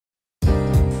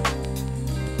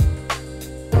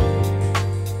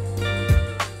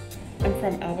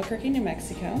from Albuquerque, New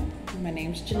Mexico. My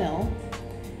name's Janelle,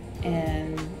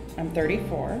 and I'm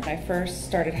 34. When I first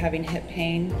started having hip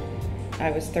pain, I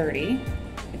was 30.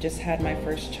 I just had my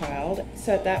first child.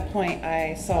 So at that point,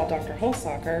 I saw Dr.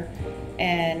 Hosalkar,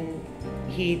 and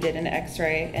he did an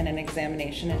x-ray and an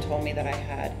examination and told me that I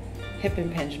had hip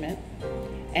impingement.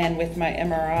 And with my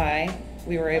MRI,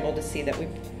 we were able to see that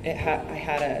I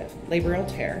had a labral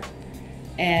tear.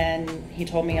 And he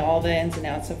told me all the ins and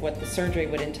outs of what the surgery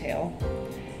would entail.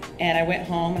 And I went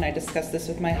home and I discussed this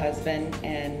with my husband,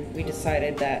 and we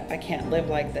decided that I can't live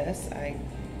like this. I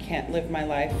can't live my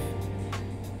life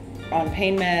on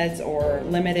pain meds or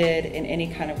limited in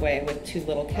any kind of way with 2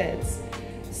 little kids.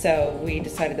 So we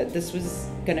decided that this was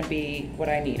going to be what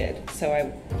I needed. So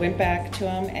I went back to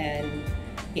him and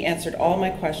he answered all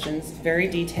my questions, very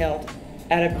detailed.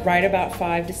 At right about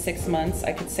 5 to 6 months,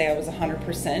 I could say I was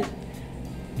 100%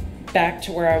 back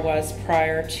to where I was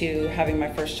prior to having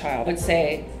my first child. I would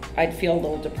say I'd feel a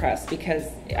little depressed because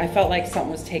I felt like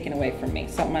something was taken away from me,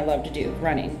 something I love to do,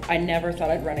 running. I never thought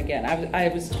I'd run again. I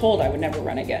was told I would never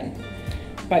run again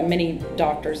by many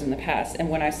doctors in the past. And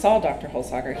when I saw Dr.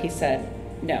 Hosalkar, he said,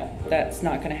 no, that's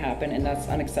not gonna happen and that's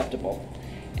unacceptable.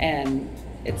 And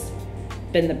it's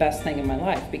been the best thing in my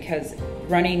life because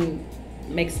running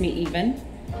makes me even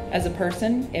as a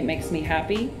person. It makes me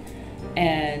happy,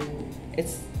 and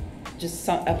it's just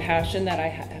a passion that I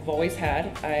have always had.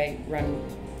 I run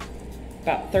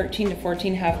about 13 to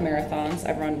 14 half marathons.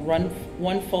 I've run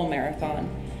one full marathon,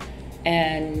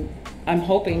 and I'm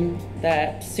hoping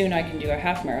that soon I can do a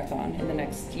half marathon in the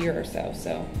next year or so.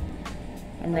 So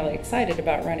I'm really excited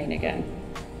about running again.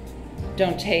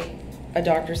 Don't take a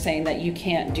doctor saying that you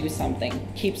can't do something.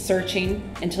 Keep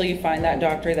searching until you find that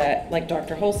doctor that, like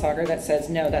Dr. Hosalkar, that says,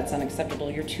 no, that's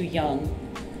unacceptable, you're too young.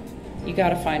 You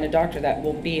gotta find a doctor that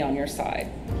will be on your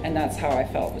side. And that's how I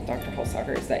felt with Dr.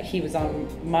 Hosalkar, is that he was on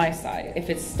my side. If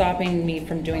it's stopping me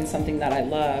from doing something that I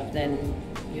love, then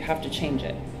you have to change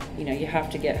it. You know, you have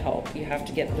to get help. You have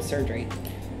to get the surgery.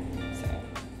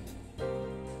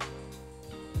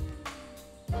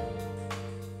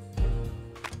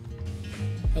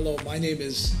 Hello, my name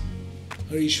is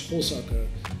Harish Hosalkar,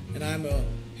 and I'm a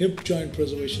hip joint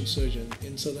preservation surgeon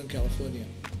in Southern California.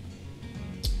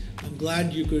 I'm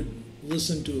glad you could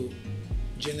listen to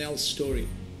Janelle's story.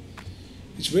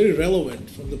 It's very relevant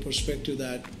from the perspective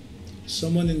that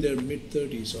someone in their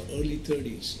mid-30s or early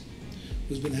 30s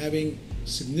who's been having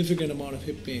significant amount of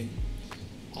hip pain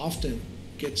often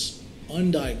gets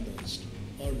undiagnosed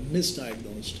or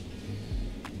misdiagnosed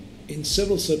in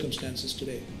several circumstances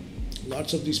today.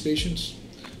 Lots of these patients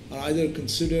are either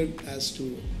considered as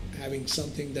to having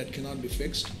something that cannot be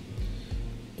fixed,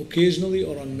 occasionally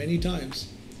or on many times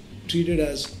treated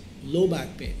as low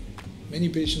back pain. Many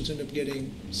patients end up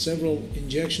getting several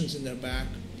injections in their back,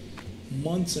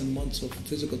 months and months of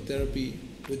physical therapy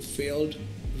with failed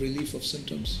relief of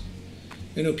symptoms,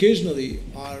 and occasionally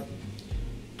are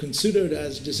considered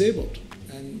as disabled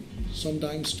and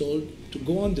sometimes told to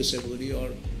go on disability or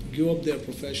give up their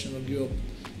profession or give up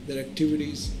their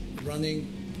activities,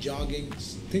 running, jogging,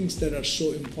 things that are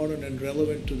so important and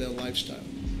relevant to their lifestyle.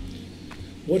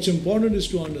 What's important is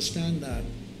to understand that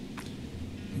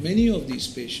many of these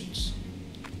patients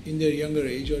in their younger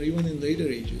age or even in later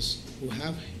ages who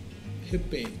have hip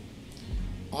pain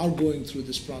are going through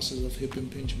this process of hip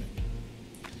impingement.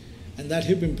 And that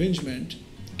hip impingement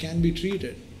can be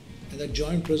treated, and that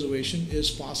joint preservation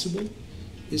is possible,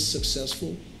 is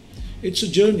successful. It's a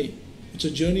journey. It's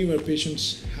a journey where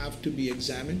patients have to be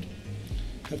examined,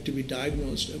 have to be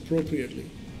diagnosed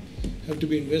appropriately, have to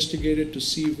be investigated to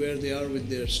see where they are with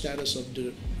their status of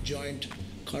the joint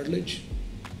cartilage,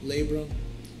 labrum,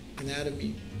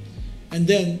 anatomy, and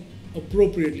then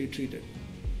appropriately treated.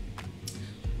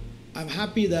 I'm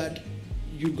happy that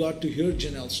you got to hear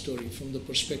Janelle's story from the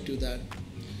perspective that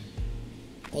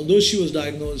although she was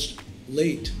diagnosed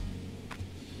late,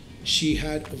 she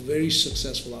had a very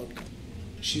successful outcome.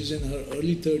 She's in her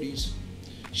early 30s.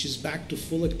 She's back to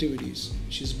full activities.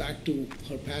 She's back to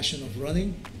her passion of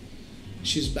running.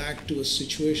 She's back to a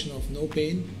situation of no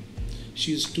pain.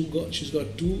 She's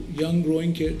got 2 young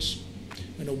growing kids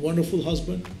and a wonderful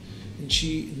husband, and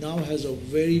she now has a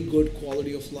very good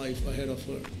quality of life ahead of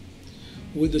her.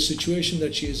 With the situation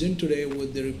that she is in today,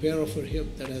 with the repair of her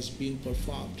hip that has been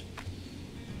performed,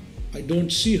 I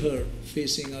don't see her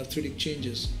facing arthritic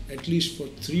changes at least for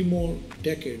 3 more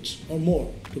decades or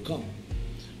more to come,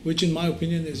 which in my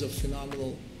opinion is a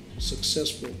phenomenal,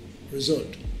 successful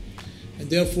result. And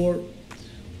therefore,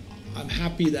 I'm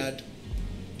happy that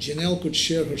Janelle could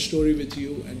share her story with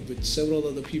you and with several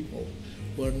other people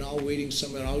who are now waiting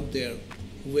somewhere out there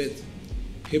with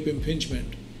hip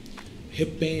impingement.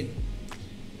 hip pain,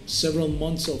 several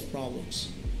months of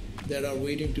problems that are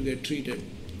waiting to get treated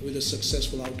with a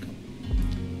successful outcome.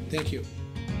 Thank you.